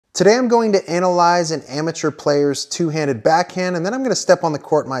Today I'm going to analyze an amateur player's two-handed backhand, and then I'm going to step on the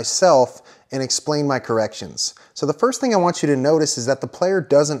court myself and explain my corrections. So the first thing I want you to notice is that the player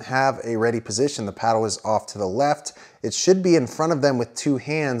doesn't have a ready position. The paddle is off to the left. It should be in front of them with two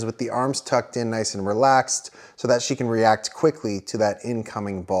hands with the arms tucked in nice and relaxed so that she can react quickly to that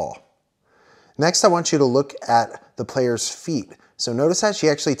incoming ball. Next, I want you to look at the player's feet. So notice that she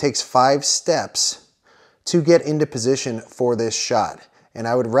actually takes 5 steps to get into position for this shot. And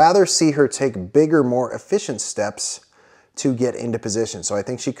I would rather see her take bigger, more efficient steps to get into position. So I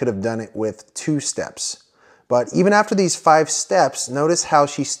think she could have done it with 2 steps. But even after these 5 steps, notice how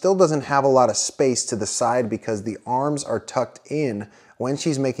she still doesn't have a lot of space to the side because the arms are tucked in when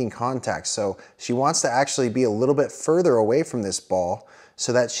she's making contact. So she wants to actually be a little bit further away from this ball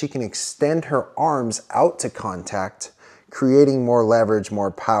so that she can extend her arms out to contact, creating more leverage,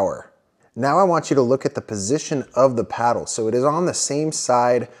 more power. Now I want you to look at the position of the paddle. So it is on the same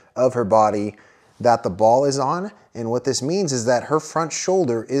side of her body that the ball is on. And what this means is that her front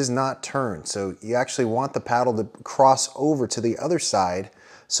shoulder is not turned. So you actually want the paddle to cross over to the other side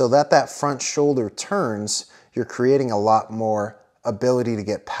so that that front shoulder turns. You're creating a lot more ability to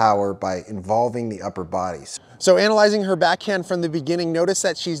get power by involving the upper bodies. So analyzing her backhand from the beginning, notice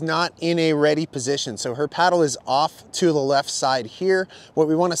that she's not in a ready position. So her paddle is off to the left side here. What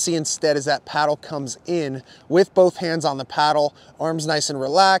we want to see instead is that paddle comes in with both hands on the paddle, arms nice and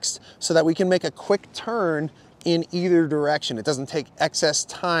relaxed, so that we can make a quick turn in either direction. It doesn't take excess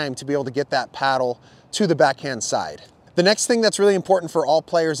time to be able to get that paddle to the backhand side. The next thing that's really important for all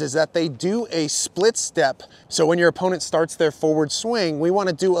players is that they do a split step. So when your opponent starts their forward swing, we want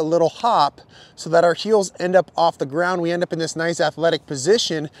to do a little hop so that our heels end up off the ground. We end up in this nice athletic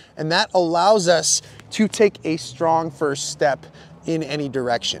position, and that allows us to take a strong first step in any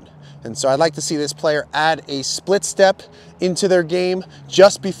direction. And so I'd like to see this player add a split step into their game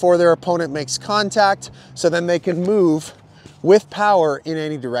just before their opponent makes contact, so then they can move with power in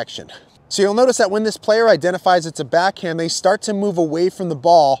any direction. So you'll notice that when this player identifies it's a backhand, they start to move away from the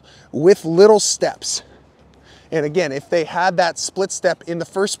ball with little steps. And again, if they had that split step in the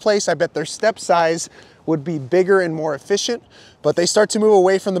first place, I bet their step size would be bigger and more efficient, but they start to move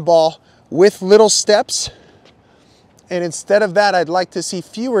away from the ball with little steps. And instead of that, I'd like to see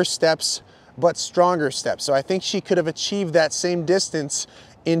fewer steps, but stronger steps. So I think she could have achieved that same distance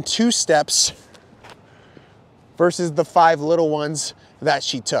in 2 steps versus the 5 little ones that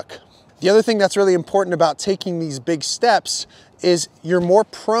she took. The other thing that's really important about taking these big steps is you're more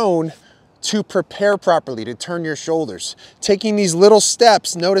prone to prepare properly, to turn your shoulders. Taking these little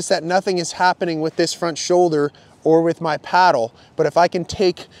steps, notice that nothing is happening with this front shoulder or with my paddle, but if I can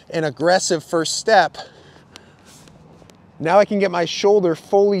take an aggressive first step, now I can get my shoulder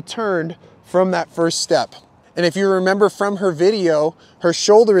fully turned from that first step. And if you remember from her video, her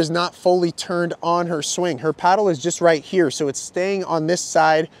shoulder is not fully turned on her swing. Her paddle is just right here, so it's staying on this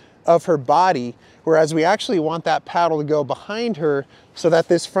side of her body, whereas we actually want that paddle to go behind her so that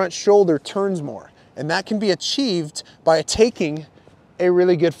this front shoulder turns more. And that can be achieved by taking a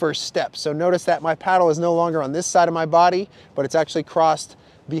really good first step. So notice that my paddle is no longer on this side of my body, but it's actually crossed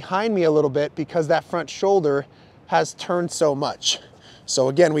behind me a little bit because that front shoulder has turned so much. So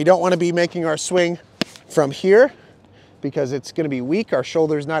again, we don't want to be making our swing from here because it's going to be weak, our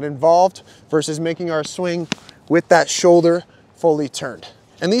shoulder's not involved, versus making our swing with that shoulder fully turned.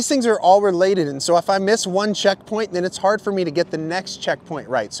 And these things are all related, and so if I miss one checkpoint, then it's hard for me to get the next checkpoint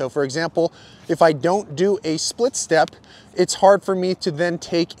right. So for example, if I don't do a split step, it's hard for me to then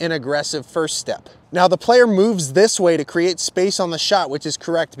take an aggressive first step. Now the player moves this way to create space on the shot, which is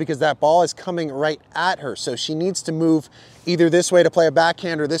correct because that ball is coming right at her. So she needs to move either this way to play a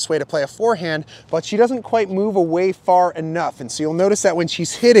backhand or this way to play a forehand, but she doesn't quite move away far enough. And so you'll notice that when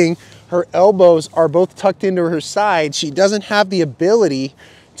she's hitting, her elbows are both tucked into her side. She doesn't have the ability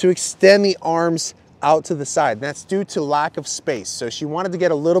to extend the arms out to the side. That's due to lack of space. So she wanted to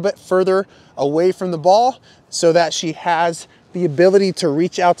get a little bit further away from the ball so that she has the ability to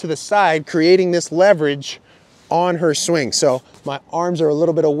reach out to the side, creating this leverage on her swing. So my arms are a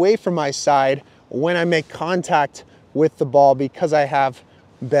little bit away from my side when I make contact with the ball because I have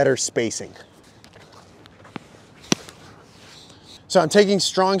better spacing. So I'm taking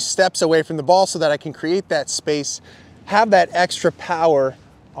strong steps away from the ball so that I can create that space, have that extra power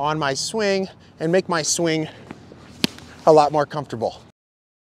on my swing, and make my swing a lot more comfortable.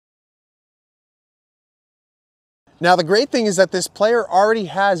 Now the great thing is that this player already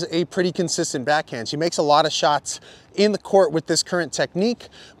has a pretty consistent backhand. She makes a lot of shots in the court with this current technique,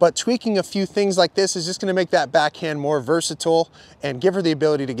 but tweaking a few things like this is just going to make that backhand more versatile and give her the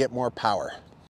ability to get more power.